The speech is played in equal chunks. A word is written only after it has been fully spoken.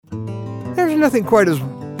There's nothing quite as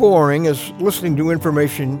boring as listening to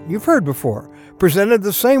information you've heard before, presented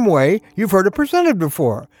the same way you've heard it presented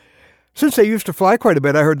before. Since I used to fly quite a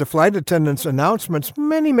bit, I heard the flight attendant's announcements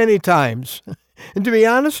many, many times. And to be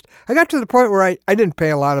honest, I got to the point where I didn't pay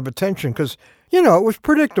a lot of attention because, it was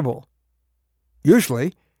predictable.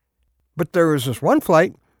 Usually. But there was this one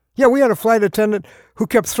flight. Yeah, we had a flight attendant who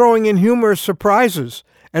kept throwing in humorous surprises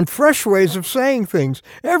and fresh ways of saying things.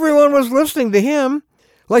 Everyone was listening to him.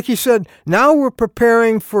 Like he said, now we're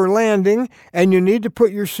preparing for landing, and you need to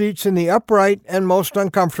put your seats in the upright and most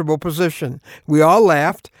uncomfortable position. We all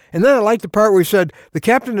laughed. And then I liked the part where he said, the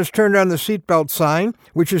captain has turned on the seatbelt sign,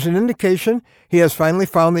 which is an indication he has finally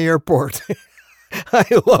found the airport. I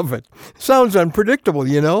love it. Sounds unpredictable,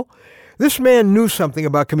 This man knew something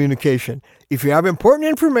about communication. If you have important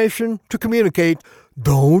information to communicate,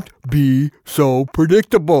 don't be so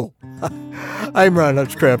predictable. I'm Ron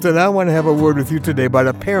Hutchcraft, and I want to have a word with you today about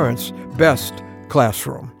a parent's best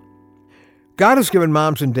classroom. God has given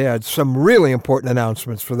moms and dads some really important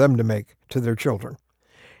announcements for them to make to their children.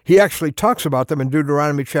 He actually talks about them in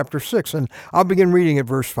Deuteronomy chapter 6, and I'll begin reading at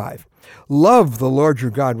verse 5. Love the Lord your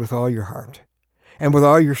God with all your heart, and with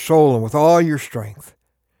all your soul, and with all your strength.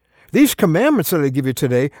 These commandments that I give you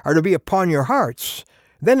today are to be upon your hearts.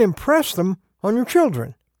 Then impress them on your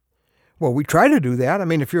children. Well, we try to do that.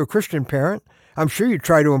 If you're a Christian parent, I'm sure you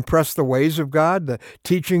try to impress the ways of God, the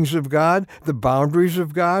teachings of God, the boundaries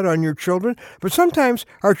of God on your children. But sometimes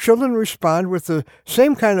our children respond with the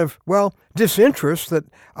same kind of, disinterest that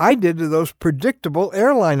I did to those predictable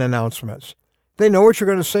airline announcements. They know what you're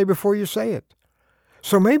going to say before you say it.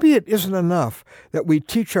 So maybe it isn't enough that we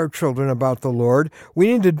teach our children about the Lord. We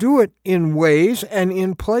need to do it in ways and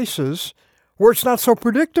in places where it's not so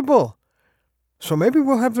predictable. So maybe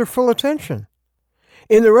we'll have their full attention.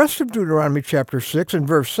 In the rest of Deuteronomy chapter 6 and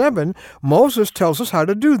verse 7, Moses tells us how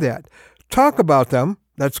to do that. Talk about them,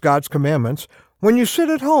 that's God's commandments, when you sit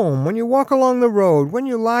at home, when you walk along the road, when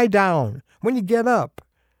you lie down, when you get up.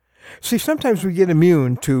 See, sometimes we get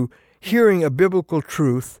immune to hearing a biblical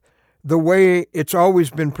truth the way it's always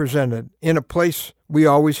been presented, in a place we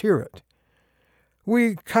always hear it.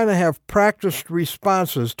 We kind of have practiced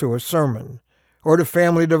responses to a sermon or to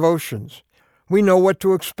family devotions. We know what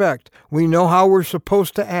to expect. We know how we're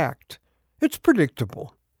supposed to act. It's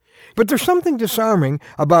predictable. But there's something disarming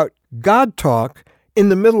about God talk in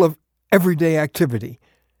the middle of everyday activity,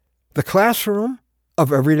 the classroom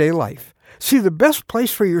of everyday life. See, the best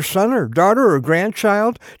place for your son or daughter or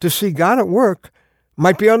grandchild to see God at work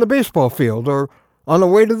might be on the baseball field or on the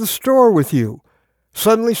way to the store with you.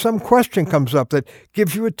 Suddenly some question comes up that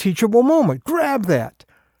gives you a teachable moment. Grab that.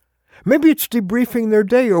 Maybe it's debriefing their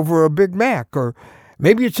day over a Big Mac, or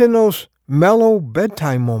maybe it's in those mellow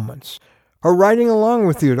bedtime moments, or riding along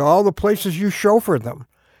with you to all the places you chauffeur them.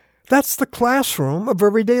 That's the classroom of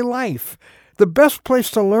everyday life, the best place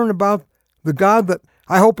to learn about the God that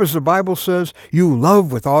I hope, as the Bible says, you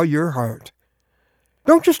love with all your heart.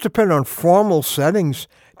 Don't just depend on formal settings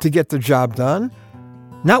to get the job done.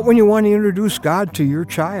 Not when you want to introduce God to your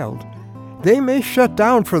child. They may shut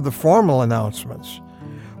down for the formal announcements.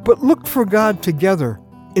 But look for God together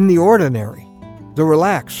in the ordinary, the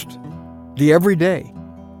relaxed, the everyday,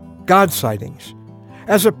 God sightings.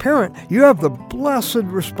 As a parent, you have the blessed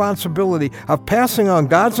responsibility of passing on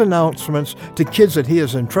God's announcements to kids that He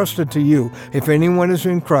has entrusted to you. If anyone is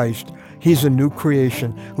in Christ, he's a new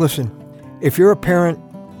creation. Listen, if you're a parent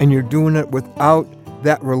and you're doing it without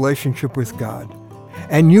that relationship with God,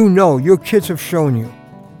 and you know your kids have shown you,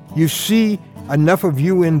 you see enough of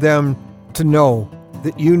you in them to know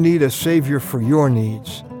that you need a Savior for your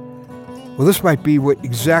needs. Well, this might be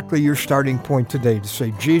exactly your starting point today, to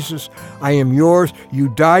say, Jesus, I am yours. You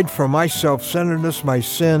died for my self-centeredness, my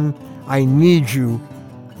sin. I need you.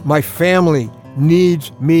 My family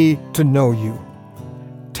needs me to know you.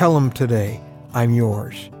 Tell them today, I'm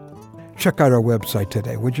yours. Check out our website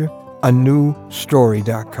today, would you?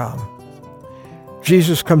 anewstory.com.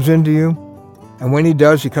 Jesus comes into you, and when He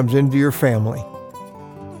does, He comes into your family.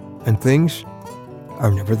 And things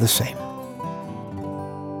are never the same.